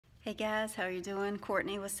Hey guys, how are you doing?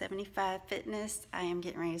 Courtney with 75 Fitness. I am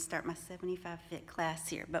getting ready to start my 75 Fit class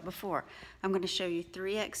here. But before, I'm going to show you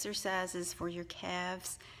 3 exercises for your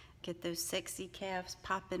calves. Get those sexy calves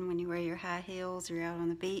popping when you wear your high heels or you're out on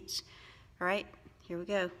the beach. All right, here we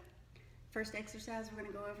go. First exercise we're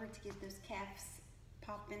going to go over to get those calves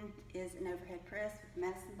popping is an overhead press with a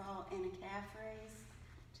medicine ball and a calf raise.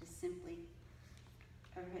 Just simply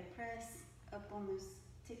overhead press up on those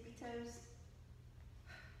tippy toes.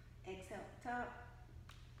 Exhale at the top.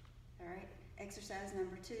 Alright, exercise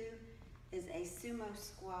number 2 is a sumo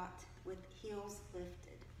squat with heels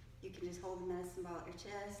lifted. You can just hold the medicine ball at your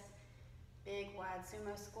chest. Big, wide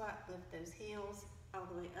sumo squat, lift those heels all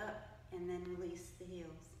the way up, and then release the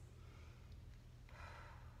heels.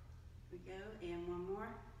 Here we go, and one more.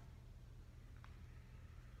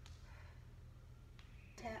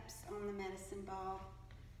 Taps on the medicine ball,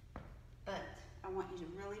 but I want you to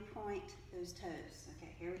really point those toes.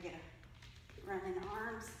 Okay, here we go. Running the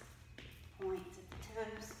arms, point at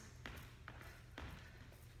the toes.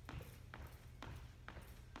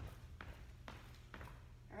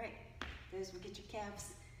 All right, those will get your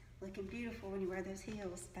calves looking beautiful when you wear those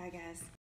heels. Bye guys.